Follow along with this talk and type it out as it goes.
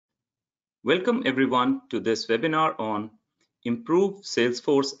Welcome everyone to this webinar on Improve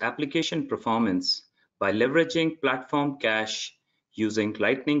Salesforce Application Performance by Leveraging Platform Cache using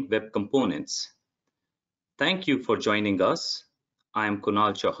Lightning Web Components. Thank you for joining us. I am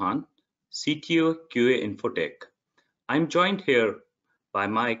Kunal Chauhan, CTO QA InfoTech. I'm joined here by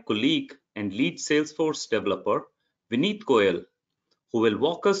my colleague and lead Salesforce developer, Vineet Goyal, who will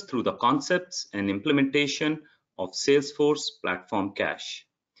walk us through the concepts and implementation of Salesforce Platform Cache.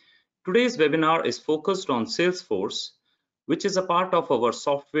 Today's webinar is focused on Salesforce, which is a part of our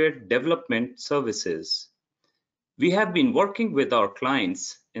software development services. We have been working with our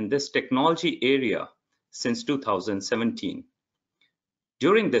clients in this technology area since 2017.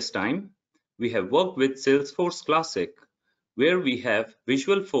 During this time, we have worked with Salesforce Classic, where we have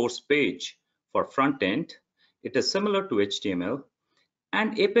Visualforce page for front end. It is similar to HTML,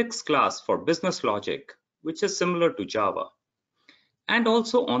 and Apex class for business logic, which is similar to Java. And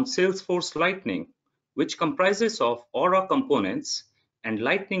also on Salesforce Lightning, which comprises of Aura components and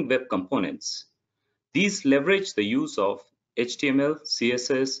Lightning Web components. These leverage the use of HTML,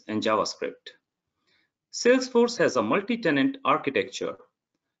 CSS, and JavaScript. Salesforce has a multi-tenant architecture,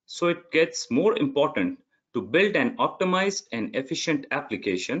 so it gets more important to build an optimized and efficient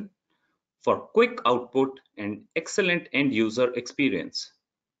application for quick output and excellent end-user experience.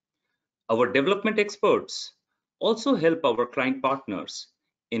 Our development experts also help our client partners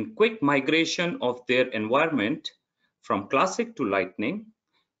in quick migration of their environment from Classic to Lightning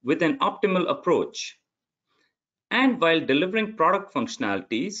with an optimal approach. And while delivering product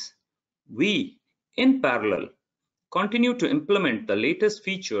functionalities, we, in parallel, continue to implement the latest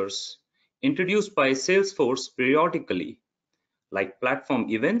features introduced by Salesforce periodically, like platform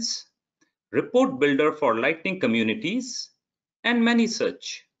events, report builder for Lightning communities, and many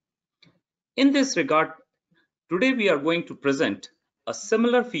such. In this regard, today we are going to present a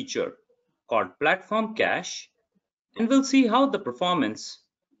similar feature called Platform Cache, and we'll see how the performance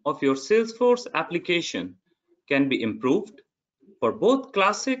of your Salesforce application can be improved for both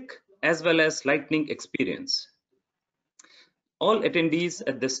Classic as well as Lightning experience. All attendees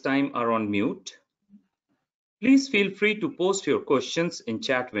at this time are on mute. Please feel free to post your questions in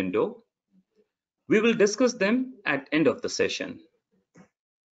chat window. We will discuss them at end of the session.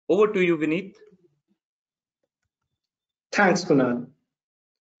 Over to you, Vineet. Thanks, Kunal.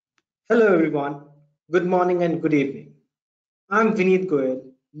 Hello, everyone. Good morning and good evening. I'm Vineet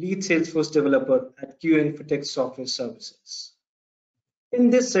Goyal, lead Salesforce developer at QA InfoTech Software Services. In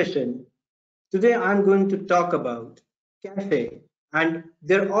this session, today I'm going to talk about cache and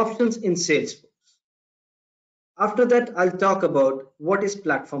their options in Salesforce. After that, I'll talk about what is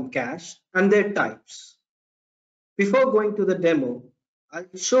platform cache and their types. Before going to the demo,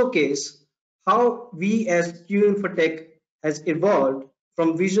 I'll showcase how we as QA InfoTech has evolved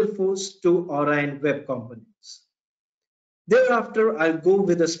from Visualforce to Aura and web components. Thereafter, I'll go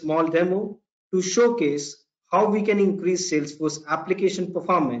with a small demo to showcase how we can increase Salesforce application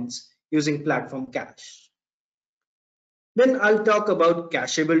performance using platform cache. Then I'll talk about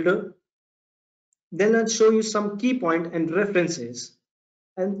Cache Builder. Then I'll show you some key points and references.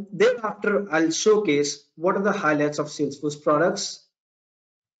 And thereafter, I'll showcase what are the highlights of Salesforce products.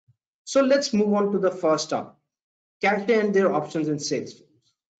 So let's move on to the first topic. Cache and their options in Salesforce.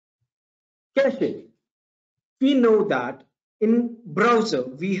 Cache. We know that in browser,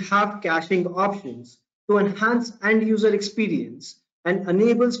 we have caching options to enhance end user experience and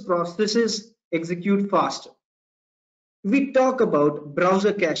enables processes execute faster. We talk about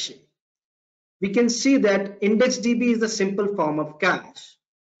browser cache. We can see that IndexedDB is a simple form of cache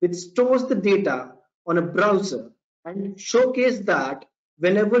which stores the data on a browser and showcase that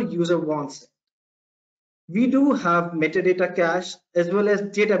whenever user wants it. We do have metadata cache as well as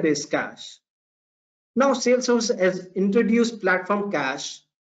database cache. Now Salesforce has introduced platform cache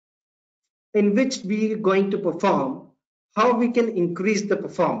in which we are going to perform how we can increase the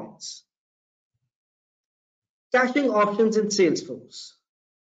performance. Caching options in Salesforce.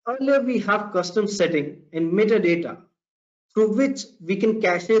 Earlier we have custom setting and metadata through which we can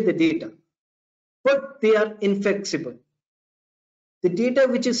cache the data, but they are inflexible. The data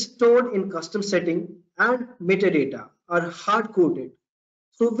which is stored in custom setting and metadata are hard-coded,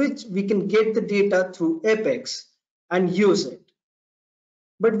 through which we can get the data through Apex and use it.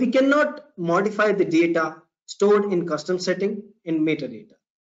 But we cannot modify the data stored in custom setting in metadata.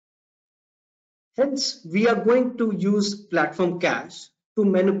 Hence, we are going to use platform cache to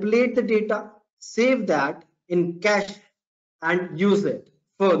manipulate the data, save that in cache, and use it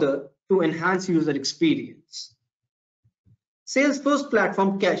further to enhance user experience. Salesforce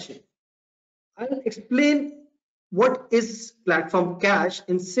platform caching. I'll explain what is platform cache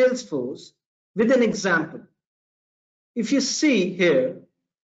in Salesforce with an example. If you see here,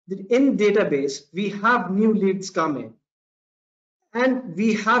 in database, we have new leads come in, and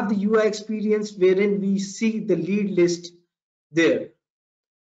we have the UI experience wherein we see the lead list there.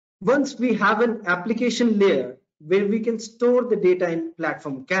 Once we have an application layer where we can store the data in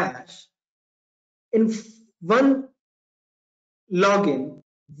platform cache, in one login,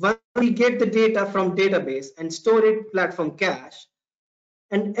 once we get the data from database and store it platform cache,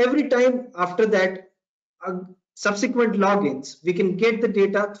 and every time after that, subsequent logins, we can get the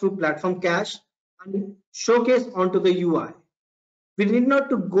data through platform cache and showcase onto the UI. We need not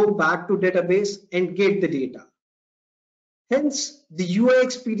to go back to database and get the data. Hence, the UI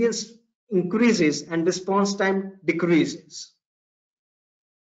experience increases and response time decreases.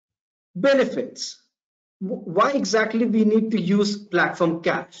 Benefits. Why exactly we need to use platform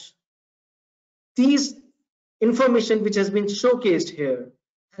cache? These information which has been showcased here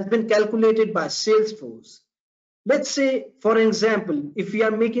has been calculated by Salesforce. Let's say, for example, if we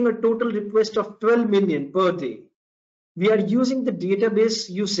are making a total request of 12 million per day, we are using the database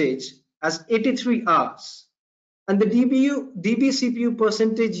usage as 83 hours and the DB CPU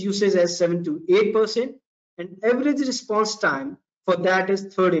percentage usage as 7 to 8%, and average response time for that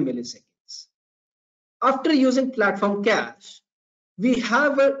is 30 milliseconds. After using platform cache, we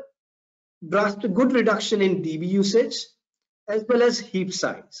have a drastic good reduction in DB usage as well as heap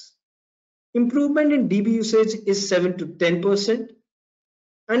size. Improvement in DB usage is 7 to 10%,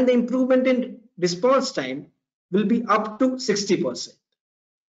 and the improvement in response time will be up to 60%.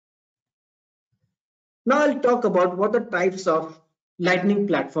 Now I'll talk about what are types of Lightning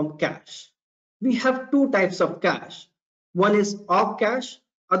Platform cache. We have two types of cache. One is org cache,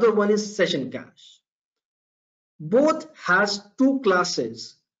 other one is session cache. Both has two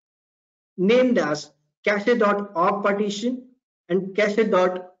classes named as cache.org partition and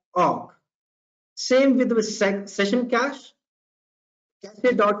cache.org. Same with the session cache,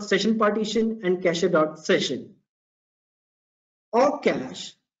 cache.session partition and cache.session. Org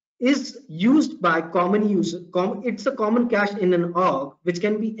cache is used by common users. It's a common cache in an org which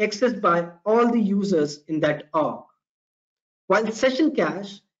can be accessed by all the users in that org. While session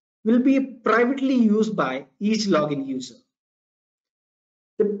cache will be privately used by each login user.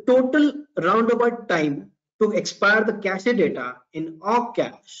 The total roundabout time to expire the cache data in org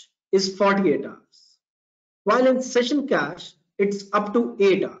cache is 48 hours, while in session cache it's up to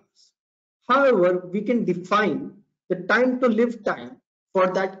 8 hours. However, we can define the time to live time for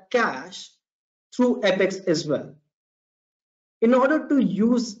that cache through Apex as well. In order to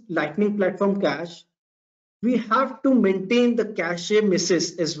use Lightning Platform cache, we have to maintain the cache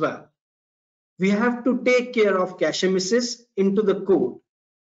misses as well. We have to take care of cache misses into the code.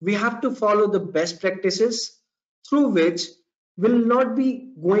 We have to follow the best practices through which will not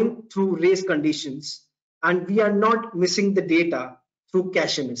be going through race conditions, and we are not missing the data through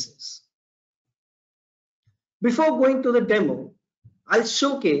cache misses. Before going to the demo, I'll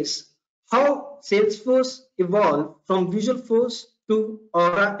showcase how Salesforce evolved from Visualforce to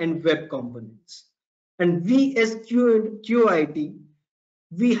Aura and Web Components. And we as QIT,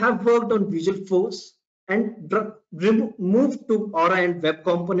 we have worked on Visualforce and moved to Aura and Web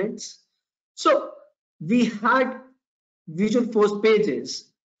Components. So we had Visualforce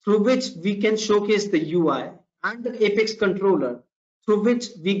pages through which we can showcase the UI and the Apex controller through which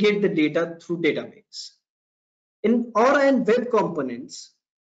we get the data through database. In Aura and Web Components,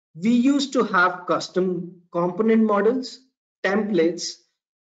 we used to have custom component models, templates,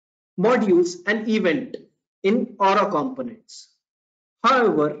 modules, and event in Aura components.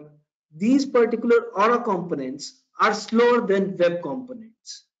 However, these particular Aura components are slower than Web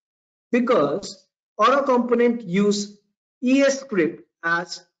components because Aura component use ES script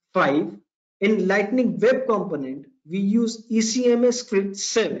as 5. In Lightning Web Component, we use ECMA script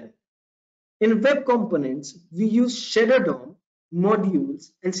 7. In Web Components, we use shader DOM,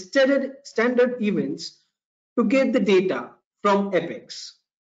 modules, and standard events to get the data from Apex.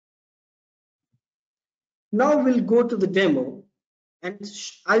 Now we'll go to the demo and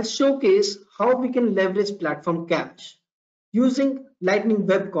I'll showcase how we can leverage platform cache using Lightning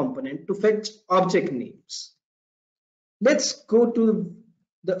Web Component to fetch object names. Let's go to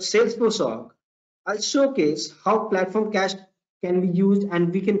the Salesforce org. I'll showcase how platform cache can be used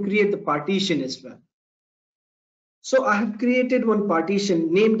and we can create the partition as well. So I have created one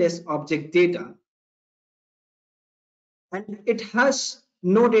partition named as object data, and it has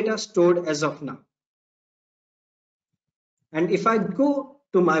no data stored as of now. And if I go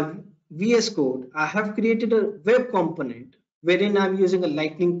to my VS Code, I have created a web component wherein I'm using a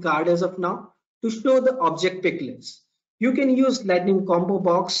lightning card as of now to show the object pick list. You can use Lightning Combo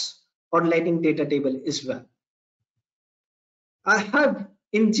Box or Lightning Data Table as well.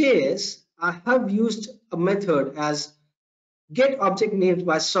 In JS, I have used a method as get object names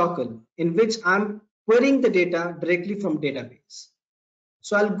by socle, in which I'm querying the data directly from database.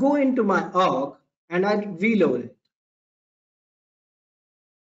 So I'll go into my org and I'll reload it.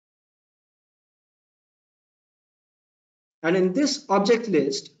 And in this object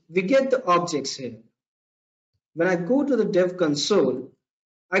list, we get the objects here. When I go to the dev console,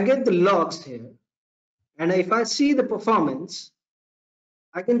 I get the logs here. And if I see the performance,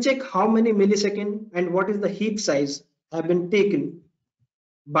 I can check how many milliseconds and what is the heap size have been taken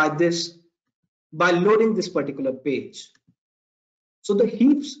by loading this particular page. So the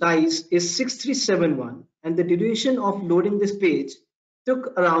heap size is 6371 and the duration of loading this page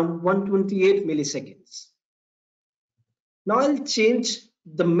took around 128 milliseconds. Now I'll change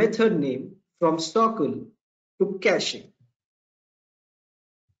the method name from socle to cache.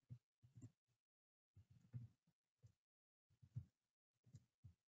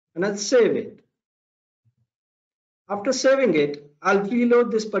 And I'll save it. After saving it, I'll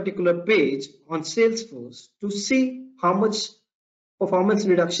reload this particular page on Salesforce to see how much performance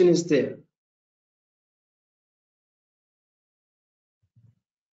reduction is there.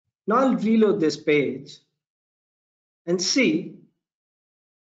 Now I'll reload this page and see.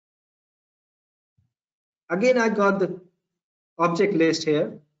 Again, I got the object list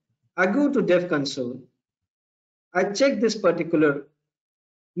here. I go to dev console. I check this particular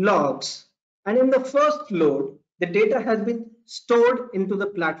logs, and in the first load, the data has been stored into the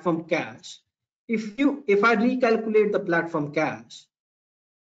platform cache. If I recalculate the platform cache,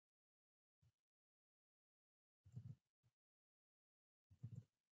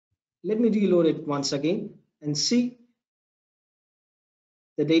 let me reload it once again and see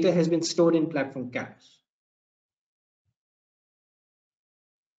the data has been stored in platform cache.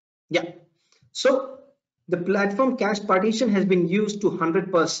 Yeah, so the platform cache partition has been used to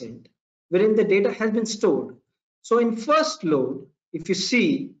 100%, wherein the data has been stored. So in first load, if you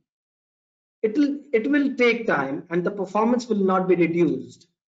see, it will take time and the performance will not be reduced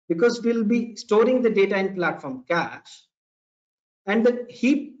because we'll be storing the data in platform cache. And the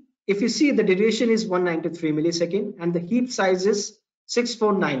heap, if you see, the duration is 193 millisecond and the heap size is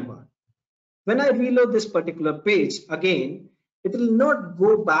 6491. When I reload this particular page again, it will not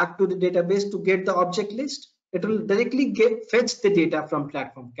go back to the database to get the object list. It will directly fetch the data from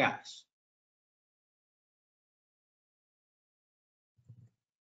platform cache.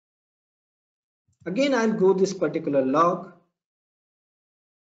 Again, I'll go this particular log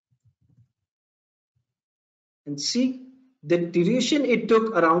and see the duration it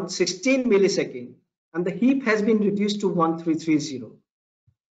took around 16 milliseconds and the heap has been reduced to 1330.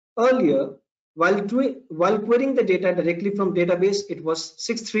 Earlier, while querying the data directly from database, it was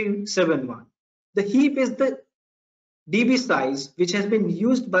 6371. The heap is the DB size which has been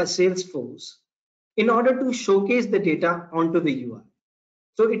used by Salesforce in order to showcase the data onto the UI.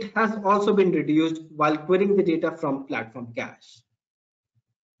 So it has also been reduced while querying the data from platform cache.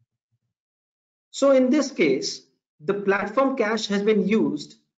 So in this case, the platform cache has been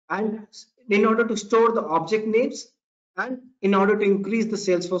used and in order to store the object names and in order to increase the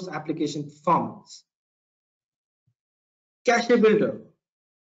Salesforce application performance. Cache builder.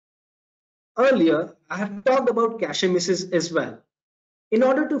 Earlier, I have talked about cache misses as well. In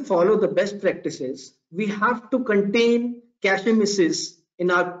order to follow the best practices, we have to contain cache misses in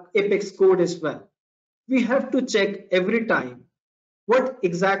our Apex code as well. We have to check every time what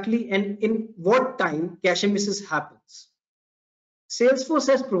exactly and in what time cache misses happens. Salesforce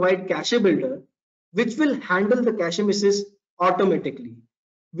has provided cache builder which will handle the cache misses automatically.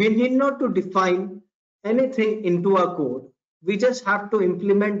 We need not to define anything into our code. We just have to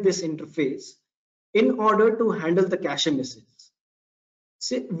implement this interface in order to handle the cache misses.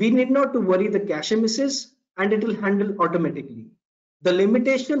 See, we need not to worry the cache misses and it will handle automatically. The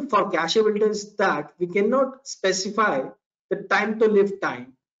limitation for cache builder is that we cannot specify the time to live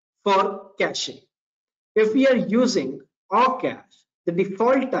time for caching. If we are using our cache, the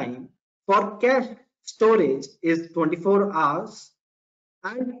default time for cache storage is 24 hours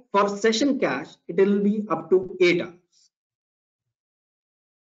and for session cache, it will be up to 8 hours.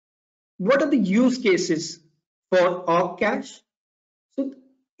 What are the use cases for our cache? So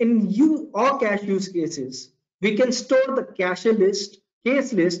in our cache use cases, we can store the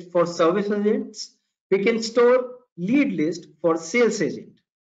case list for service agents. We can store lead list for sales agent.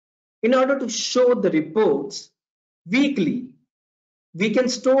 In order to show the reports weekly, we can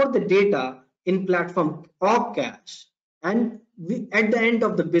store the data in platform or cache. And at the end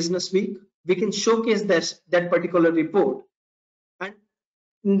of the business week, we can showcase that particular report. And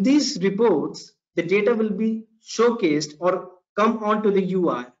in these reports, the data will be showcased or come onto the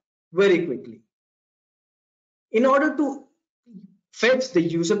UI very quickly. In order to fetch the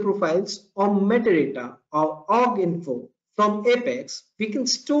user profiles or metadata or org info from Apex, we can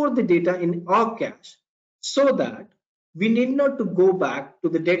store the data in org cache so that we need not to go back to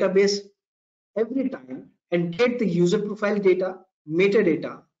the database every time and get the user profile data,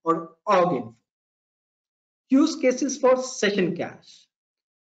 metadata, or org info. Use cases for session cache.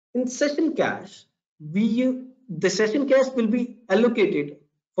 In session cache, the session cache will be allocated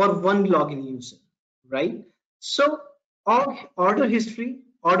for one login user, right? So order history,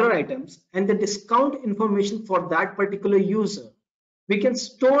 order items, and the discount information for that particular user, we can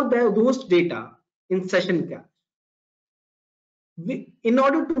store those data in session cache. In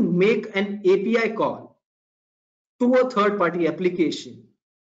order to make an API call to a third-party application,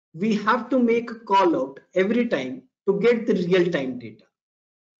 we have to make a call out every time to get the real-time data.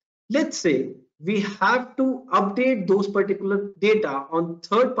 Let's say we have to update those particular data on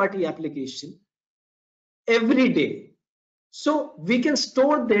third-party application every day. So we can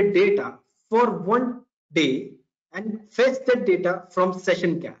store their data for one day and fetch that data from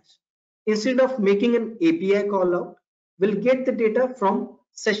session cache. Instead of making an API call out, we'll get the data from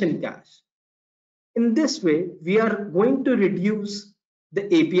session cache. In this way, we are going to reduce the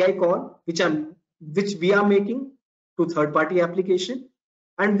API call which we are making to third-party application,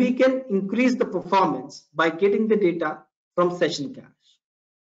 and we can increase the performance by getting the data from session cache.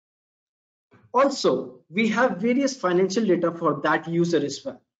 Also, we have various financial data for that user as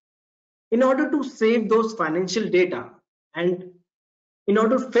well. In order to save those financial data and in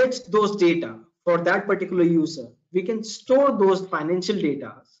order to fetch those data for that particular user, we can store those financial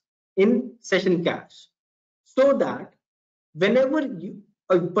data in session cache so that whenever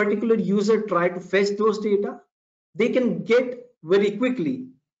a particular user try to fetch those data, they can get very quickly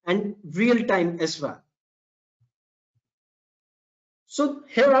and real time as well. So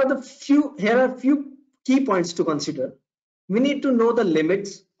here are a few key points to consider. We need to know the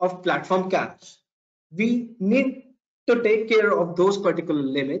limits of platform cache. We need to take care of those particular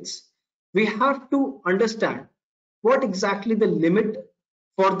limits. We have to understand what exactly the limit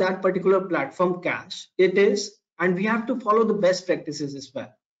for that particular platform cache it is, and we have to follow the best practices as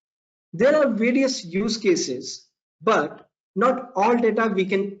well. There are various use cases, but not all data we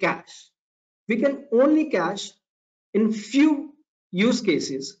can cache. We can only cache in few use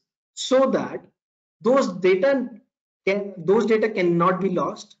cases so that those data cannot be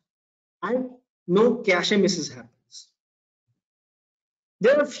lost and no cache misses happens.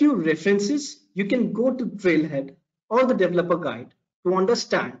 There are a few references. You can go to Trailhead or the developer guide to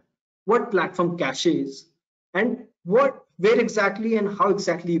understand what platform cache is and where exactly and how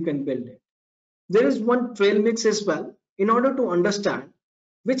exactly you can build it. There is one trail mix as well in order to understand,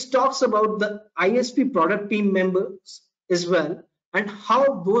 which talks about the ISP product team members as well and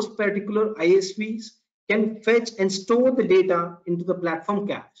how those particular ISPs can fetch and store the data into the platform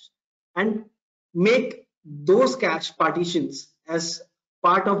cache and make those cache partitions as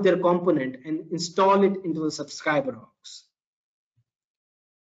part of their component and install it into the subscriber orgs.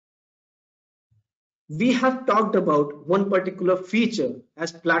 We have talked about one particular feature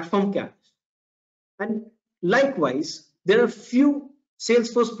as platform cache. And likewise, there are few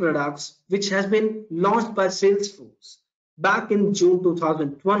Salesforce products which has been launched by Salesforce back in June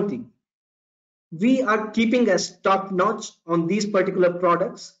 2020. We are keeping as top notch on these particular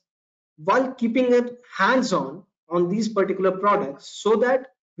products while keeping it hands-on on these particular products so that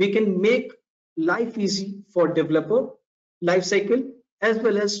we can make life easy for developer lifecycle as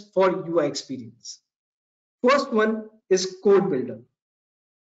well as for UI experience. First one is Code Builder.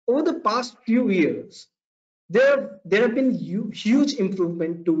 Over the past few years, there have been huge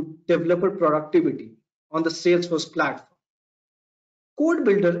improvement to developer productivity on the Salesforce platform. Code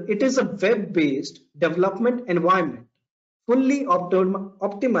Builder, it is a web-based development environment fully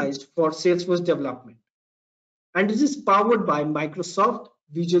optimized for Salesforce development, and it is powered by Microsoft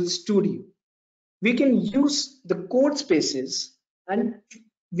Visual Studio. We can use the code spaces and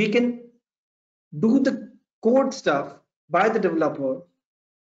we can do the code stuff by the developer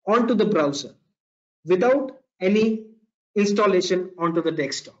onto the browser without any installation onto the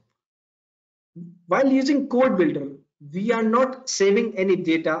desktop. While using Code Builder, we are not saving any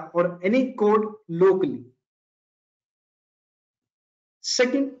data or any code locally.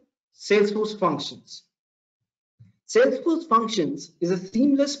 Second, Salesforce Functions. Salesforce Functions is a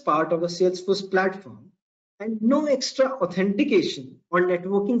seamless part of the Salesforce platform and no extra authentication or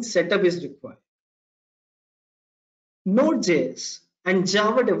networking setup is required. Node.js and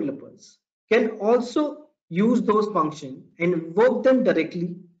Java developers can also use those functions and invoke them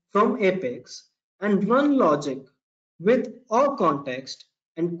directly from Apex and run logic with all context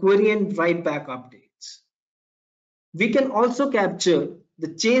and query and write back updates. We can also capture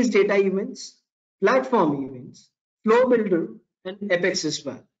the change data events, platform events, flow builder, and Apex as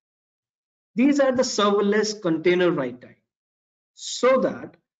well. These are the serverless container write time, so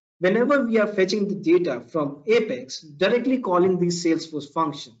that whenever we are fetching the data from Apex, directly calling these Salesforce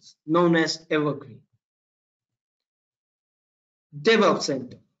functions known as Evergreen. DevOps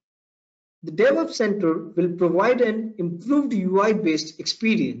Center. The DevOps Center will provide an improved UI-based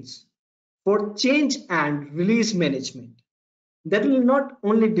experience for change and release management that will not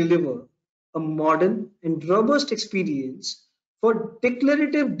only deliver a modern and robust experience for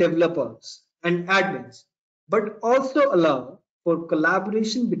declarative developers and admins, but also allow for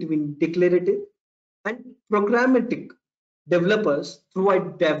collaboration between declarative and programmatic developers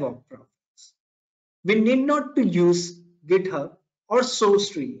throughout DevOps process. We need not to use GitHub or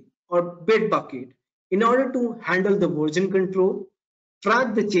SourceTree or Bitbucket in order to handle the version control,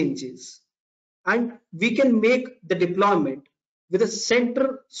 track the changes, and we can make the deployment with a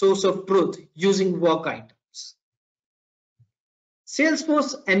central source of truth using work items.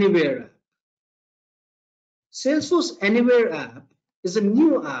 Salesforce Anywhere app. Salesforce Anywhere app is a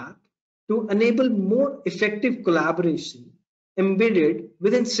new app to enable more effective collaboration embedded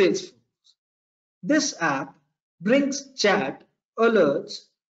within Salesforce. This app brings chat, alerts,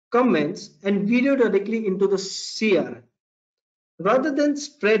 comments, and video directly into the CRM. Rather than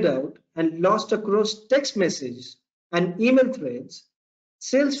spread out and lost across text messages and email threads,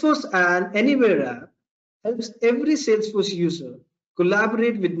 Salesforce and Anywhere app helps every Salesforce user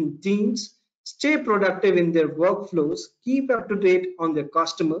collaborate within teams, stay productive in their workflows, keep up to date on their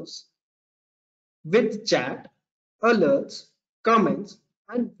customers with chat, alerts, comments,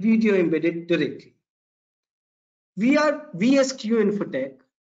 and video embedded directly. We as Q InfoTech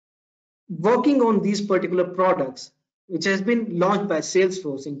working on these particular products, which has been launched by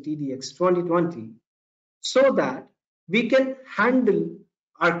Salesforce in TDX 2020, so that we can handle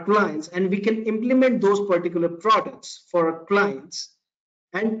our clients and we can implement those particular products for our clients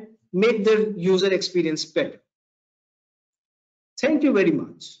and make their user experience better. Thank you very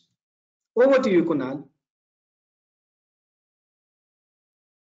much. Over to you, Kunal.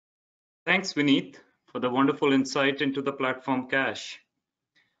 Thanks, Vineet, for the wonderful insight into the platform cache.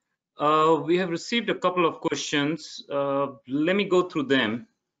 We have received a couple of questions. Let me go through them.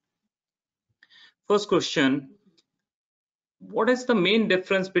 First question, what is the main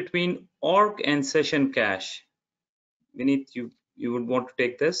difference between org and session cache? Vineet, you would want to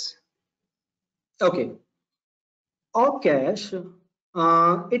take this? Okay. Org cache,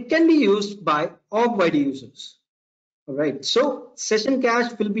 it can be used by org-wide users. All right. So session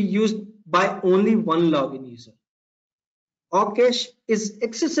cache will be used by only one login user. Org cache is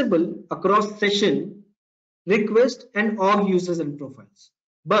accessible across session, request, and org users and profiles.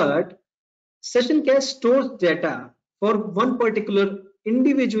 But session cache stores data for one particular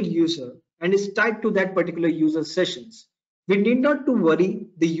individual user and is tied to that particular user sessions. We need not to worry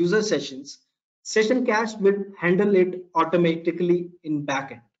the user sessions. Session cache will handle it automatically in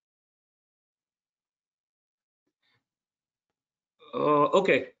backend.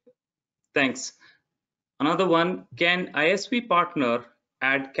 Okay, thanks. Another one, can ISV partner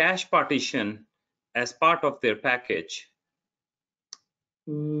add cache partition as part of their package?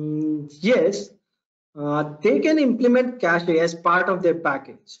 Yes, they can implement cache as part of their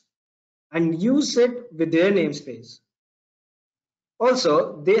package and use it with their namespace.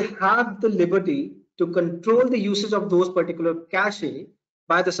 Also, they have the liberty to control the usage of those particular cache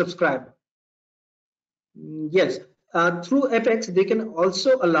by the subscriber. Yes, through Apex, they can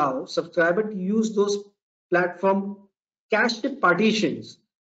also allow subscriber to use those platform cache partitions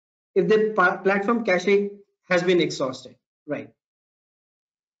if the platform cache has been exhausted, right?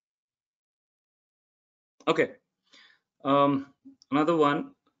 Okay. Another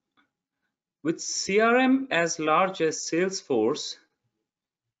one, with CRM as large as Salesforce,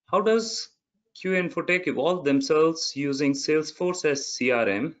 how does QA InfoTech evolve themselves using Salesforce as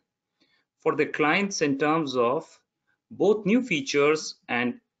CRM for the clients in terms of both new features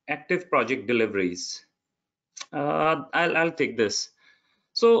and active project deliveries? I'll take this.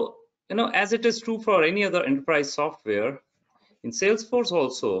 So, as it is true for any other enterprise software, in Salesforce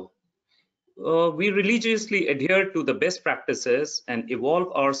also, we religiously adhere to the best practices and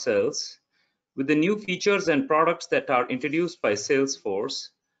evolve ourselves with the new features and products that are introduced by Salesforce,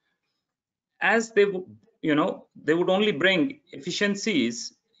 as they would only bring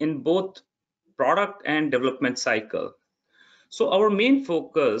efficiencies in both product and development cycle. So our main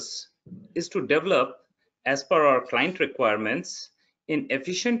focus is to develop as per our client requirements in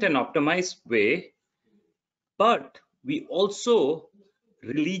efficient and optimized way, but we also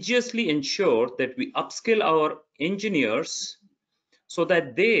religiously ensure that we upskill our engineers so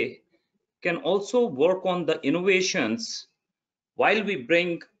that they can also work on the innovations while we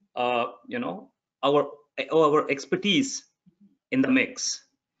bring our expertise in the mix.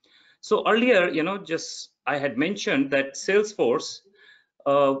 So earlier, just I had mentioned that Salesforce,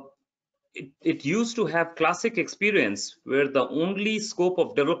 uh, it used to have classic experience where the only scope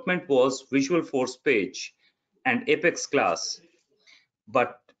of development was Visual Force page and Apex class.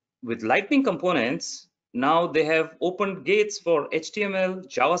 But with Lightning components, now they have opened gates for HTML,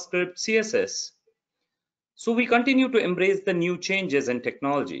 JavaScript, CSS. So we continue to embrace the new changes and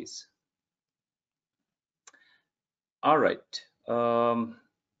technologies. All right.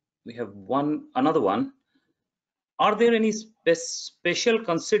 We have another one. Are there any special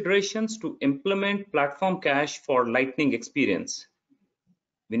considerations to implement platform cache for Lightning experience?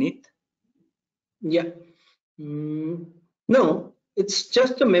 Vineet? Yeah. No, it's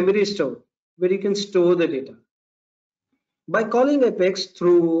just a memory store where you can store the data. By calling Apex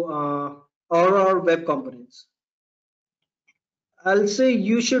through our web components, I'll say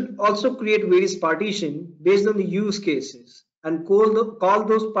you should also create various partitions based on the use cases and call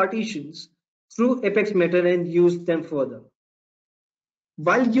those partitions through Apex method and use them further.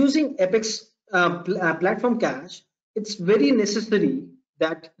 While using Apex platform cache, it's very necessary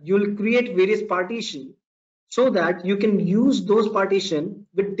that you'll create various partitions so that you can use those partitions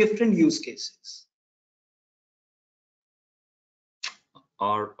with different use cases.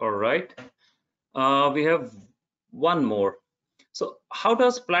 All right. We have one more. So how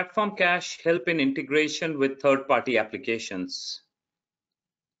does platform cache help in integration with third-party applications?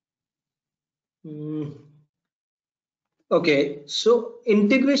 Okay, so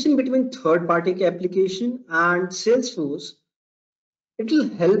integration between third-party application and Salesforce, it will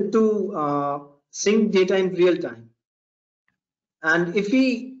help to sync data in real time. And if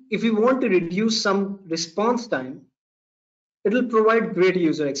we want to reduce some response time, it will provide great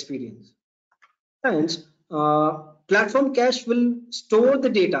user experience. Hence, platform cache will store the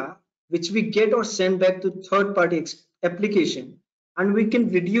data which we get or send back to third-party application, and we can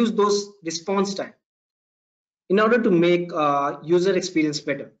reduce those response time in order to make user experience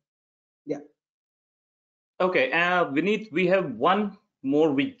better. Yeah. Okay, Vineet, we have one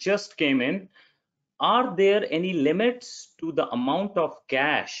more which just came in. Are there any limits to the amount of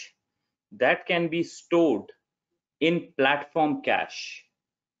cache that can be stored in platform cache?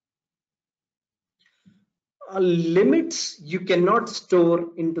 Limits you cannot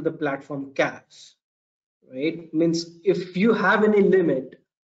store into the platform cache, right? Means if you have any limit,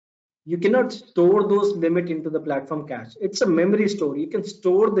 you cannot store those limit into the platform cache. It's a memory store. You can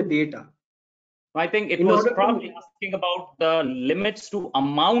store the data. I think it In was order probably to, asking about the limits to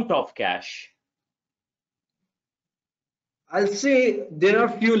amount of cache. I'll say there are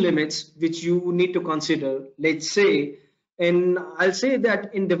few limits which you need to consider. Let's say, I'll say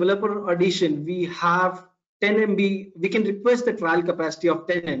that in developer edition, we have 10 MB, we can request the trial capacity of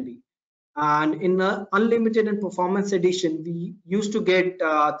 10 MB. And in the unlimited and performance edition, we used to get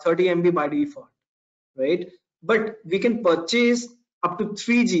 30 MB by default, right? But we can purchase up to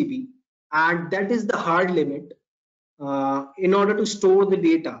 3 GB, and that is the hard limit in order to store the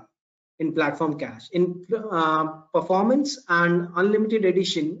data in platform cache. In performance and unlimited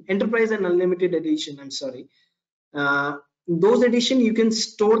edition, enterprise and unlimited edition, I'm sorry, those edition you can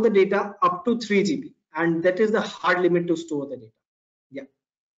store the data up to 3 GB, and that is the hard limit to store the data. Yeah.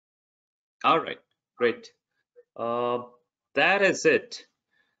 All right, great. That is it.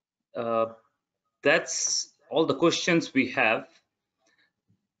 That's all the questions we have.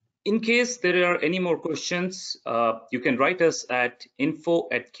 In case there are any more questions, you can write us at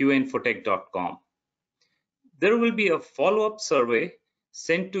info@qainfotech.com. There will be a follow-up survey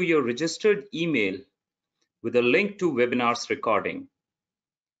sent to your registered email with a link to webinar's recording.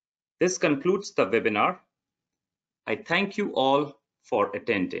 This concludes the webinar. I thank you all for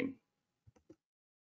attending.